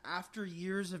 but after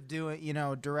years of doing, you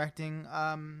know, directing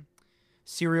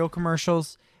cereal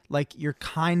commercials, like you're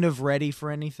kind of ready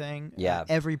for anything. Yeah.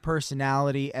 Every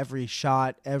personality, every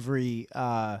shot, every,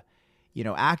 you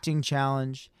know, acting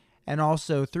challenge. And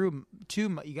also you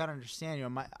got to understand, you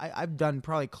know, I've done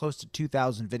probably close to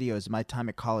 2,000 videos in my time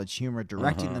at College Humor,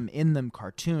 directing them, in them,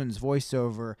 cartoons,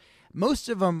 voiceover. Most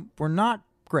of them were not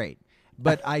great,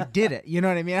 but I did it. You know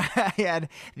what I mean? I had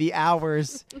the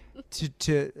hours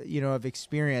to you know, of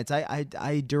experience.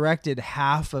 I directed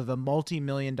half of a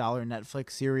multi-million-dollar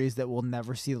Netflix series that will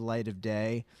never see the light of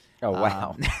day. Oh,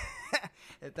 wow.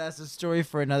 That's a story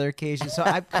for another occasion. So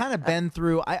I've kind of been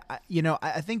through.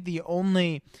 I think the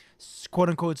only quote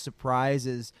unquote surprise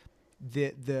is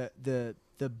the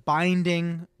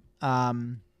binding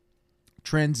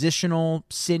transitional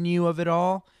sinew of it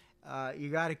all. You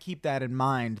got to keep that in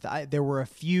mind. There were a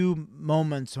few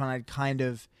moments when I'd kind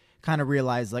of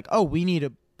realized, like, oh, we need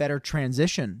a better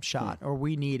transition shot, or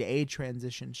we need a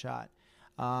transition shot.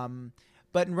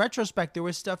 But in retrospect, there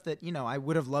was stuff that, you know, I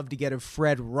would have loved to get of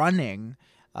Fred running,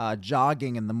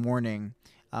 jogging in the morning.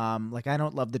 Like, I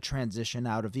don't love the transition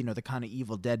out of, you know, the kind of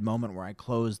Evil Dead moment where I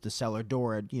closed the cellar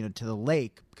door, you know, to the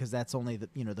lake, because that's only the,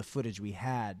 you know, the footage we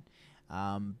had.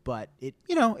 But it,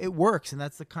 you know, it works. And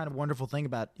that's the kind of wonderful thing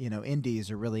about, you know,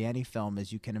 indies or really any film,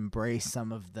 is you can embrace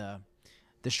some of the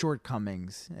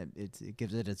shortcomings. It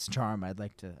gives it its charm. I'd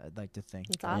like to think.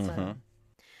 That's awesome.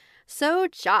 So,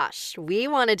 Josh, we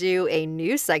want to do a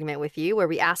new segment with you where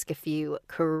we ask a few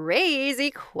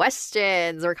crazy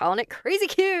questions. We're calling it Crazy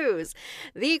Cues.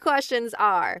 The questions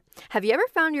are, have you ever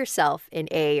found yourself in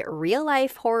a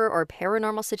real-life horror or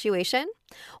paranormal situation?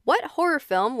 What horror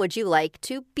film would you like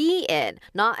to be in?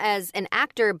 Not as an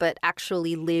actor, but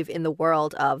actually live in the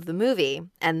world of the movie.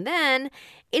 And then,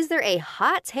 is there a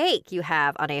hot take you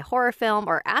have on a horror film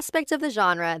or aspect of the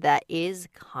genre that is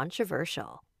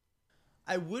controversial?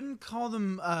 I wouldn't call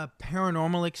them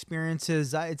paranormal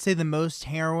experiences. I'd say the most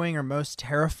harrowing or most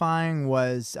terrifying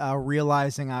was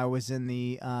realizing I was in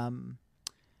the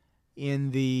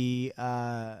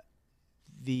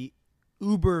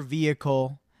Uber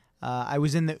vehicle. I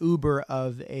was in the Uber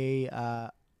of a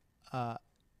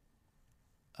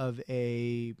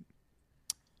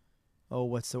I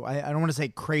don't want to say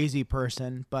crazy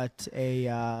person, but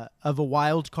of a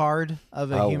wild card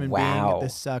of a human being.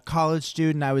 This college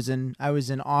student. I was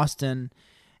in Austin,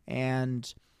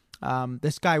 and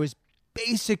this guy was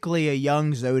basically a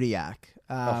young Zodiac.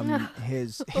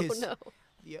 His no.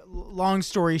 Long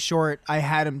story short, I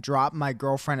had him drop my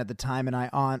girlfriend at the time, and I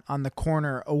on the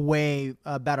corner away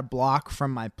about a block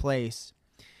from my place.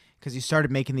 Because he started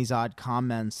making these odd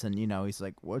comments, and, you know, he's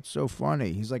like, what's so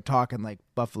funny? He's like talking like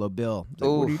Buffalo Bill. Like,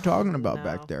 what are you talking about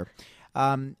back there?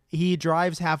 He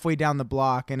drives halfway down the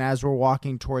block, and as we're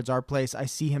walking towards our place, I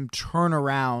see him turn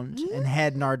around and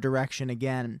head in our direction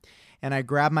again. And I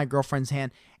grab my girlfriend's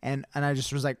hand, and I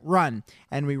just was like, run.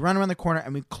 And we run around the corner,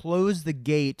 and we close the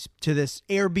gate to this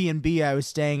Airbnb I was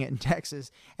staying at in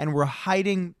Texas, and we're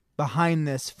hiding behind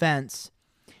this fence,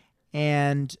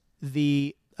 and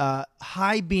the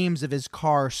high beams of his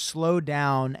car slow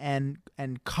down and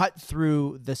cut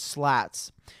through the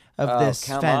slats of this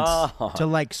fence to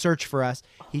like search for us.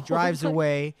 He drives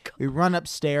away. We run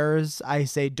upstairs. I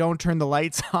say, don't turn the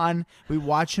lights on. We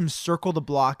watch him circle the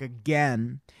block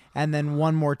again, and then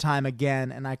one more time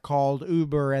again. And I called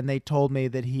Uber, and they told me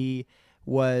that he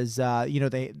was, you know,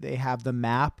 they have the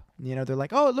map. You know, they're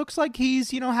like, oh, it looks like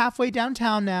he's, you know, halfway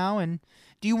downtown now, and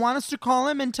do you want us to call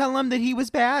him and tell him that he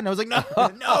was bad? And I was like, no,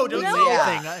 don't say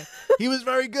anything. He was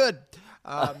very good.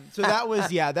 So that was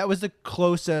the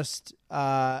closest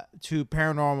to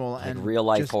paranormal, like and real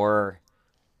life horror.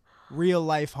 Real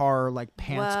life horror, like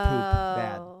pants poop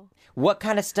bad. What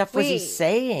kind of stuff was he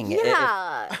saying?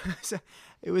 Yeah.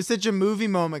 It was such a movie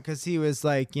moment, because he was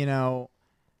like, you know,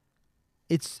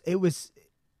 it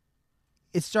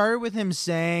started with him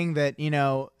saying that, you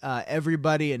know,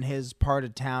 everybody in his part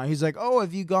of town, he's like, oh,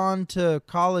 have you gone to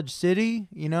College City?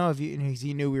 You know,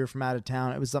 he knew we were from out of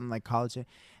town. It was something like College City.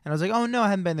 And I was like, oh, no, I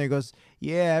haven't been there. He goes,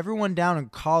 yeah, everyone down in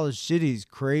College City is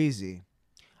crazy.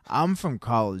 I'm from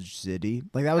College City.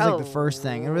 Like, that was like the first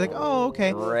thing. And we're like, oh,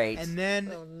 okay. Great. And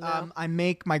then I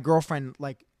make my girlfriend,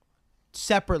 like,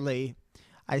 separately,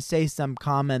 I say some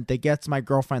comment that gets my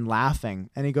girlfriend laughing.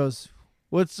 And he goes,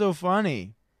 what's so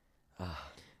funny?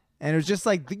 And it was just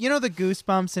like, you know, the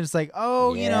goosebumps, and it's like,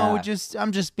 oh, you know,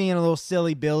 I'm just being a little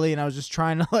silly Billy, and I was just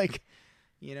trying to like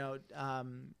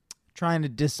trying to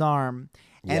disarm.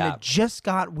 And Yeah. it just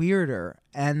got weirder.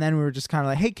 And then we were just kind of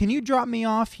like, hey, can you drop me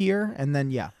off here? And then,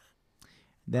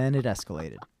 then it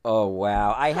escalated. Oh,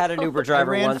 wow. I had an Uber I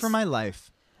driver ran once. for my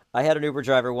life. I had an Uber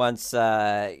driver once,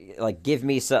 give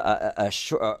me a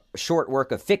short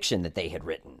work of fiction that they had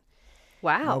written.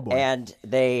 Wow. Oh, boy. And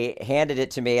they handed it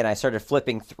to me, and I started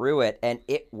flipping through it, and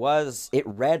it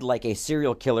read like a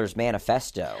serial killer's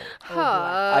manifesto.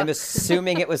 I'm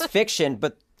assuming it was fiction,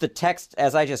 but the text,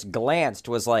 as I just glanced,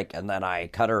 was like, and then I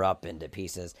cut her up into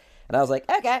pieces. And I was like,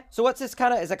 okay, so what's this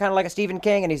kind of, is it kind of like a Stephen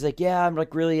King? And he's like, yeah, I'm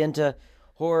like really into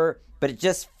horror. But it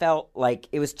just felt like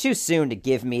it was too soon to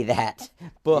give me that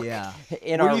book in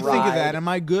our What do you think of ride. that? Am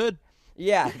I good?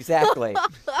 Yeah, exactly.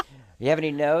 You have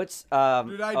any notes? Did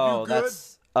I do good?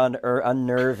 That's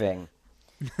unnerving.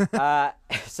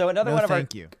 So another one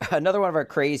of our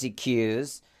crazy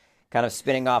cues, kind of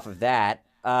spinning off of that,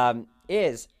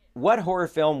 is what horror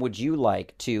film would you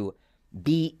like to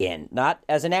be in? Not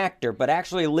as an actor, but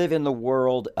actually live in the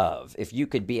world of. If you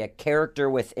could be a character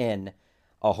within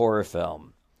a horror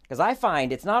film. Because I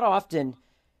find it's not often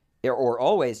or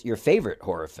always your favorite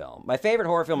horror film. My favorite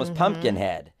horror film was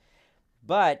Pumpkinhead.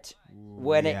 But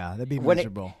that'd be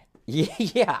miserable.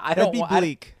 That'd be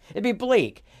bleak. It'd be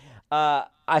bleak.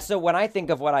 So when I think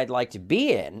of what I'd like to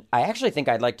be in, I actually think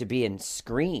I'd like to be in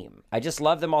Scream. I just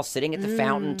love them all sitting at the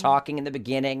fountain talking in the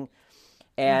beginning.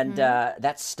 And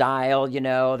that style,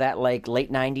 that like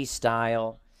late 90s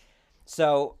style.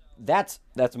 So that's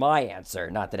my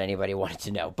answer. Not that anybody wanted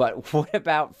to know. But what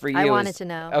about for you? I wanted to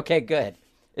know. Okay, good.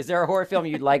 Is there a horror film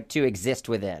you'd like to exist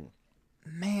within?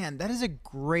 Man, that is a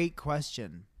great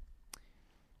question.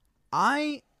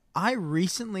 I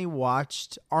recently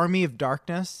watched Army of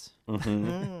Darkness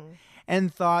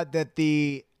and thought that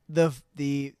the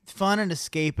fun and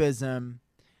escapism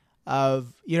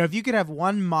of, if you could have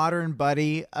one modern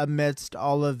buddy amidst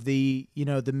all of the,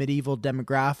 the medieval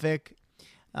demographic,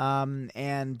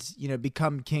 and,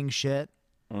 become king shit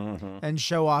and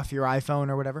show off your iPhone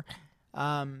or whatever,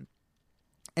 and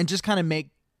just kind of make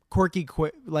quirky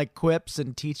quips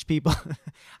and teach people.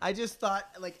 I just thought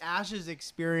like Ash's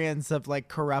experience of like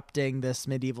corrupting this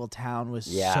medieval town was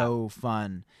so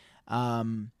fun.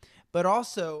 But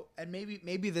also, and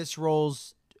maybe this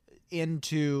rolls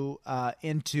into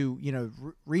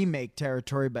remake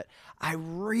territory, but I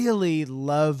really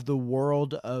love the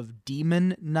world of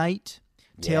Demon Knight,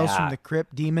 Tales from the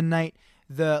Crypt, Demon Knight,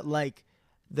 the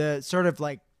sort of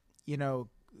like,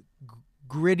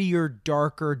 grittier,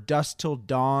 darker, Dusk Till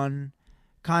Dawn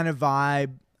kind of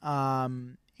vibe,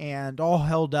 and all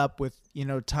held up with,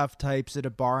 tough types at a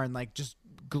bar and like just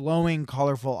glowing,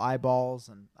 colorful eyeballs.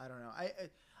 And I don't know,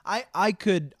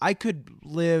 I could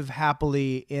live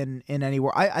happily in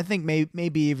anywhere. I think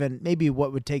maybe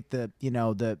what would take the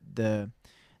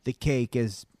cake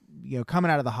is,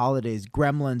 coming out of the holidays,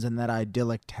 Gremlins in that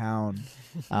idyllic town.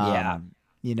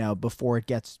 Before it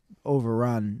gets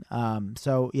overrun.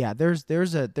 So yeah, there's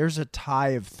a tie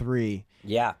of 3.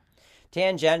 Yeah.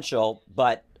 Tangential,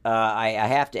 but I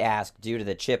have to ask, due to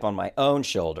the chip on my own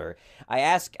shoulder, I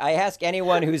ask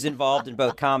anyone who's involved in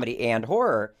both comedy and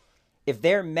horror if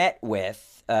they're met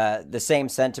with the same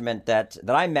sentiment that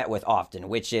I'm met with often,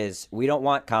 which is we don't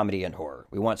want comedy and horror.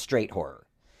 We want straight horror.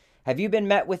 Have you been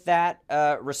met with that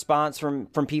response from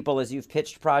people as you've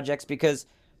pitched projects? Because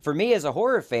for me as a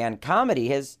horror fan, comedy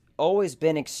has always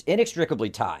been inextricably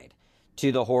tied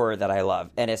to the horror that I love,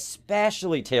 and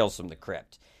especially Tales from the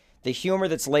Crypt. The humor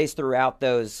that's laced throughout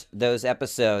those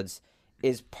episodes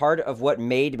is part of what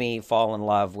made me fall in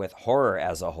love with horror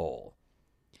as a whole.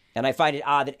 And I find it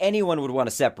odd that anyone would want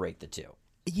to separate the two.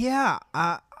 Yeah,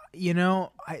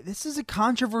 this is a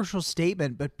controversial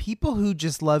statement, but people who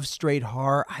just love straight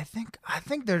horror, I think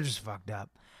they're just fucked up.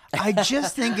 I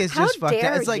just think it's just fucked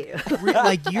up. It's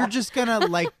like you're just gonna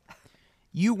like,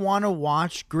 you want to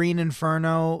watch Green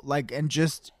Inferno and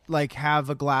just have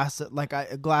a glass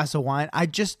of wine. I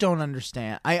just don't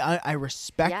understand. I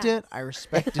respect it. I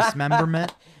respect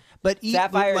dismemberment. But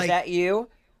Sapphire, is that you?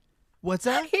 What's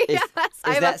that? Yes,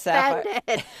 I'm that Sapphire?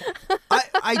 offended.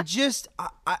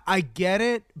 I get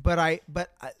it, but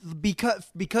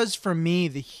because for me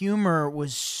the humor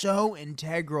was so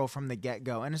integral from the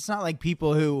get-go, and it's not like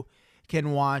people who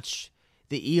can watch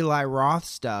the Eli Roth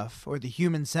stuff or the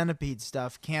Human Centipede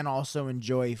stuff can also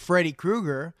enjoy Freddy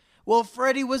Krueger. Well,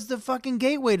 Freddy was the fucking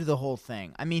gateway to the whole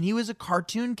thing. I mean, he was a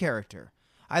cartoon character.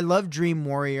 I love Dream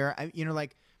Warrior.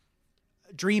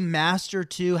 Dream Master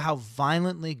too, how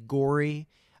violently gory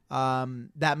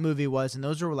that movie was, and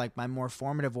those were like my more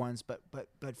formative ones. But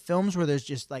films where there's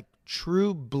just like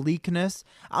true bleakness.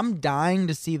 I'm dying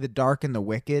to see The Dark and the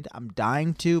Wicked. I'm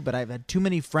dying to, but I've had too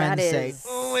many friends say,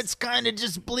 "Oh, it's kind of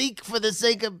just bleak for the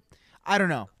sake of," I don't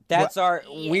know. That's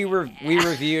we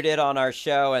reviewed it on our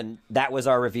show, and that was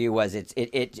our review. Was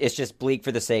it's just bleak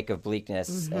for the sake of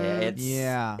bleakness.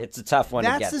 Mm-hmm. It's a tough one.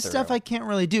 That's to get the through. stuff I can't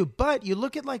really do. But you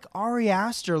look at like Ari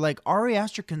Aster. Like Ari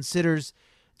Aster considers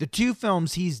the two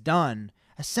films he's done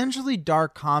essentially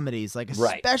dark comedies, like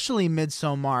especially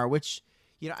Midsommar, which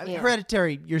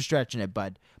Hereditary, you're stretching it,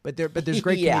 bud. But there's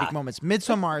great comedic moments.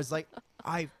 Midsommar is like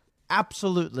I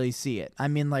absolutely see it. I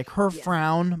mean, like her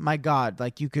frown, my God,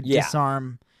 like you could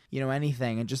disarm.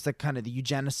 Anything, and just the kind of the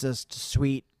eugenicist,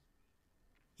 sweet,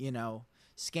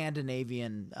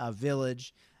 Scandinavian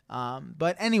village.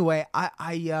 But anyway,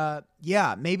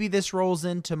 maybe this rolls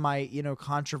into my,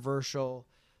 controversial,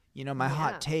 my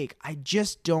hot take. I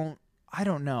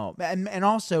don't know. And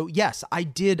also, yes, I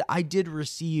did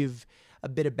receive a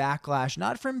bit of backlash,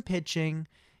 not from pitching.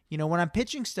 When I'm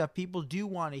pitching stuff, people do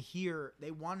want to hear.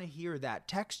 They want to hear that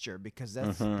texture because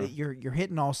that's you're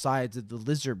hitting all sides of the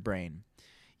lizard brain.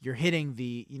 You're hitting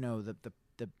the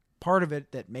part of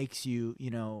it that makes you,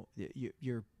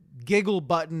 your giggle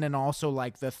button, and also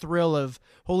like the thrill of,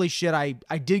 holy shit, I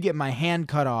did get my hand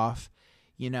cut off.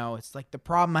 It's like the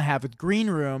problem I have with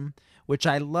Green Room, which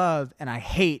I love and I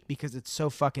hate because it's so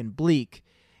fucking bleak.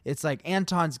 It's like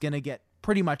Anton's going to get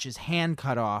pretty much his hand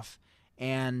cut off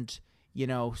and,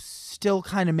 still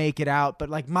kind of make it out. But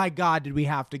like, my God, did we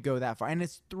have to go that far? And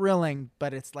it's thrilling,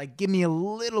 but it's like, give me a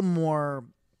little more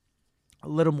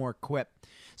quip.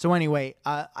 So anyway,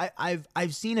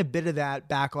 I've seen a bit of that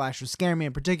backlash with Scare Me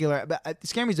in particular. But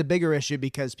Scare Me is a bigger issue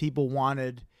because people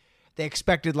they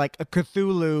expected like a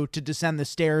Cthulhu to descend the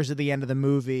stairs at the end of the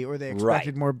movie, or they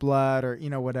expected more blood, or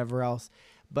whatever else.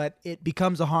 But it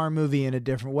becomes a horror movie in a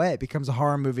different way. It becomes a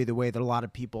horror movie the way that a lot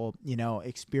of people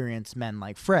experience men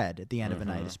like Fred at the end of a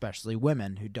night, especially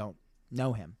women who don't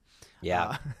know him,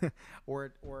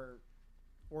 or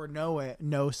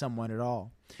know someone at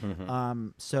all.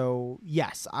 So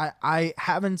yes, I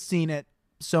haven't seen it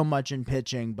so much in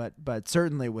pitching, but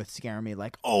certainly with Scare Me,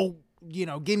 like, oh,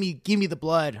 give me the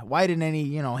blood. Why didn't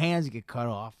any hands get cut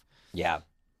off? Yeah.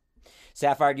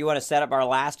 Sapphire, do you want to set up our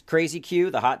last crazy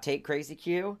Q, the hot take crazy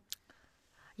Q?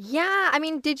 Yeah, I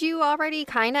mean, did you already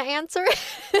kind of answer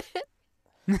it?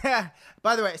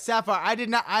 By the way, Sapphire, I did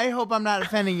not. I hope I'm not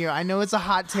offending you. I know it's a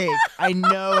hot take. I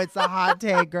know it's a hot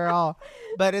take, girl.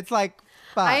 But it's like,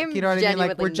 fuck. You know what I mean?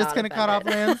 Like, we're just gonna cut off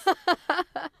limbs.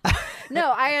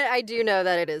 No, I do know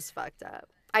that it is fucked up.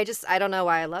 I don't know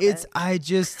why I love it. I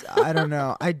don't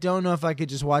know. I don't know if I could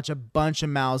just watch a bunch of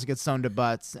mouths get sewn to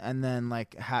butts and then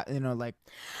like. I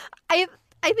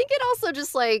think it also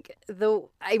just like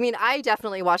I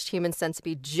definitely watched Human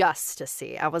Centipede just to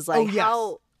see. I was like,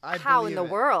 how in the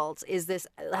world is this?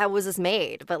 How was this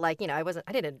made? But like, I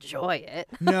didn't enjoy it.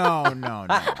 No.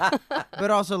 But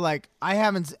also like, I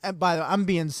haven't. By the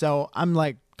way, I'm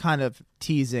like kind of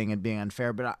teasing and being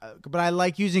unfair, but I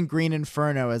like using Green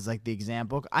Inferno as like the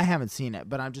example. I haven't seen it,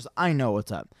 but I know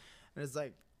what's up. And it's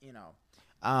like,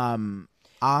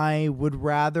 I would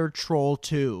rather Troll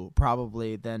 2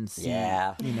 probably than see,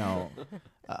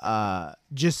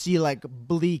 just see like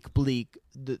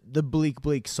the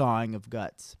bleak sawing of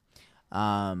guts.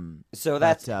 So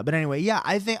that's but anyway, yeah,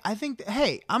 I think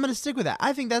hey, I'm gonna stick with that.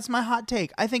 I think that's my hot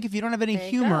take. I think if you don't have any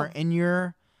humor in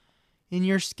your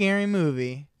scary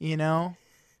movie, we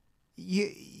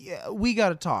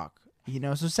gotta talk.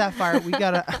 So Sapphire, we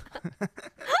gotta.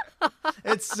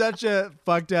 It's such a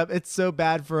fucked up. It's so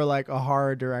bad for like a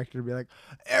horror director to be like,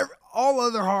 all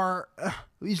other horror,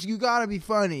 you gotta be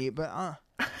funny, but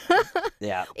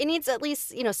yeah, it needs at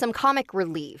least some comic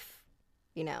relief,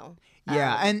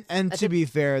 Yeah, and to be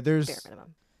fair, there's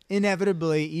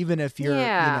inevitably, even if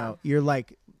you're you're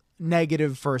like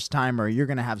negative first timer, you're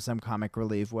gonna have some comic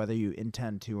relief whether you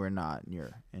intend to or not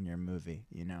in your movie.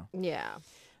 Yeah,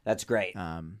 that's great.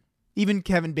 Even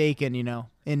Kevin Bacon,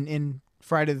 in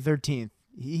Friday the 13th,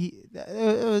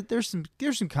 there's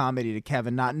some comedy to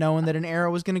Kevin not knowing that an arrow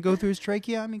was going to go through his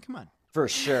trachea. I mean, come on. For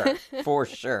sure.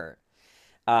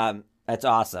 That's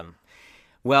awesome.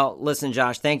 Well, listen,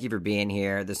 Josh, thank you for being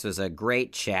here. This was a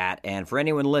great chat. And for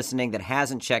anyone listening that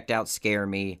hasn't checked out Scare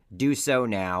Me, do so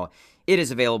now. It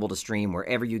is available to stream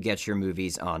wherever you get your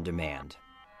movies on demand.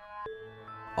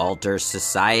 Alter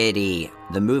Society.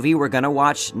 The movie we're going to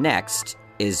watch next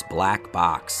is Black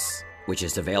Box, which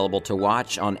is available to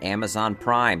watch on Amazon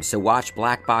Prime. So watch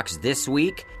Black Box this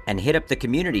week and hit up the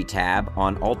community tab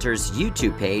on Alter's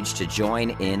YouTube page to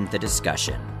join in the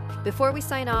discussion. Before we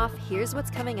sign off, here's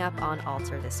what's coming up on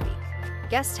Alter this week.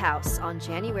 Guest House on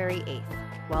January 8th.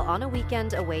 While on a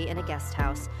weekend away in a guest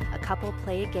house, a couple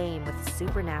play a game with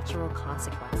supernatural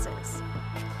consequences.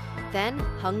 Then,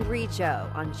 Hungry Joe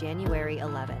on January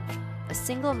 11th. A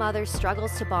single mother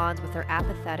struggles to bond with her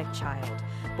apathetic child,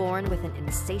 born with an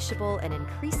insatiable and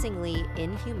increasingly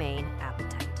inhumane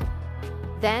appetite.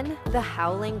 Then, The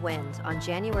Howling Wind on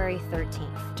January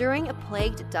 13th. During a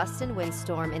plagued dust and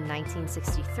windstorm in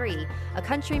 1963, a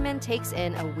countryman takes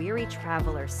in a weary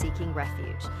traveler seeking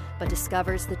refuge, but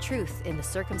discovers the truth in the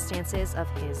circumstances of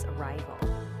his arrival.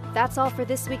 That's all for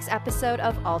this week's episode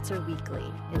of Alter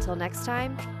Weekly. Until next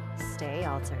time, stay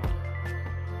altered.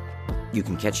 You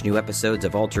can catch new episodes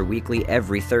of Alter Weekly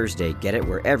every Thursday. Get it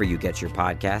wherever you get your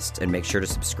podcasts, and make sure to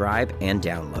subscribe and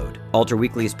download. Alter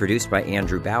Weekly is produced by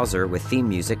Andrew Bowser with theme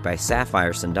music by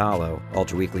Sapphire Sandalo.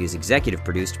 Alter Weekly is executive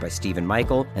produced by Stephen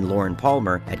Michael and Lauren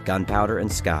Palmer at Gunpowder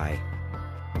and Sky.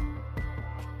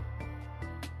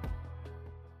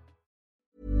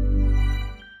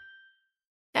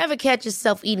 Ever catch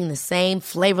yourself eating the same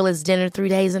flavorless dinner 3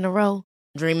 days in a row?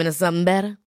 Dreaming of something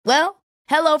better? Well,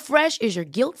 HelloFresh is your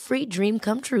guilt-free dream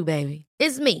come true, baby.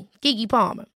 It's me, Keke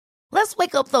Palmer. Let's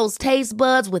wake up those taste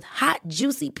buds with hot,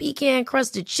 juicy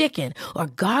pecan-crusted chicken or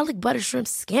garlic butter shrimp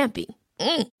scampi.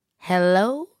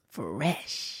 Hello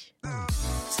Fresh.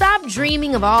 Stop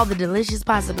dreaming of all the delicious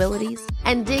possibilities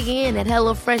and dig in at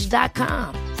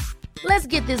HelloFresh.com. Let's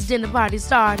get this dinner party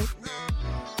started.